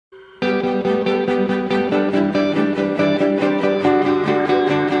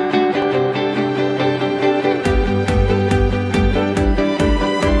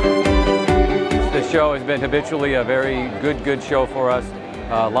been habitually a very good show for us.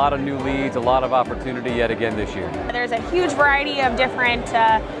 A lot of new leads, a lot of opportunity yet again this year. There's a huge variety of different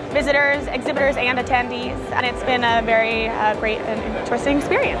visitors, exhibitors, and attendees, and it's been a very great and interesting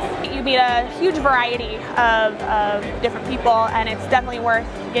experience. You meet a huge variety of different people, and it's definitely worth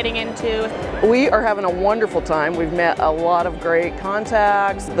getting into. We are having a wonderful time. We've met a lot of great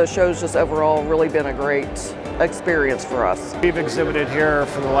contacts. The show's just overall really been a great experience for us. We've exhibited here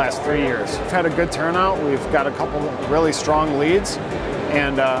for the last 3 years. We've had a good turnout. We've got a couple really strong leads,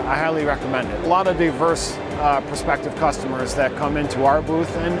 and I highly recommend it. A lot of diverse prospective customers that come into our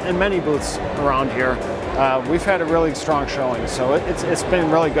booth and many booths around here. We've had a really strong showing, so it's been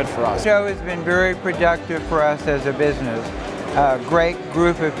really good for us. The show has been very productive for us as a business. A great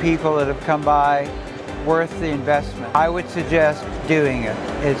group of people that have come by, worth the investment. I would suggest doing it.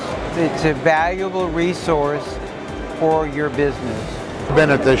 It's a valuable resource for your business. I've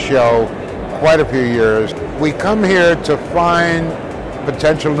been at this show quite a few years. We come here to find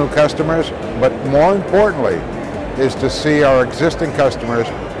potential new customers, but more importantly is to see our existing customers,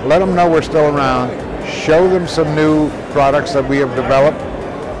 let them know we're still around, show them some new products that we have developed,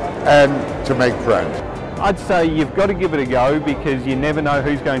 and to make friends. I'd say you've got to give it a go because you never know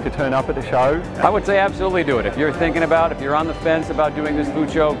who's going to turn up at the show. I would say absolutely do it. If you're thinking about, if you're on the fence about doing this food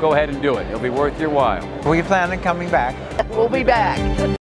show, go ahead and do it. It'll be worth your while. We plan on coming back. We'll be back.